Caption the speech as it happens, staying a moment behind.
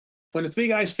when the three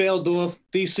guys failed off,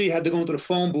 DC had to go into the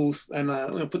phone booth and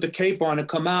put the cape on and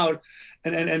come out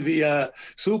and be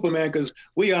Superman, because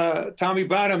Tommy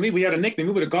Brown and me, we had a nickname.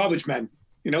 We were the garbage men.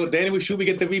 Danny would shoot, we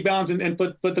get the rebounds and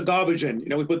put the garbage in.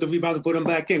 We put the rebounds and put them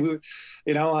back in.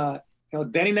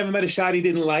 Danny never met a shot he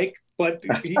didn't like, but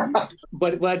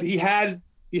he had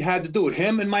to do it.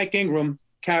 Him and Mike Ingram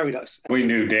carried us. We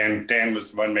knew Dan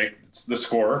was the one make the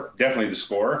scorer, definitely the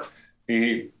scorer.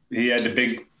 He had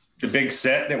the big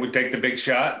set that would take the big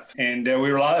shot, and we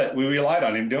relied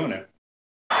on him doing it.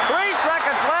 3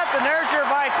 seconds left, and there's your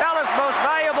Vitalis most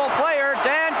valuable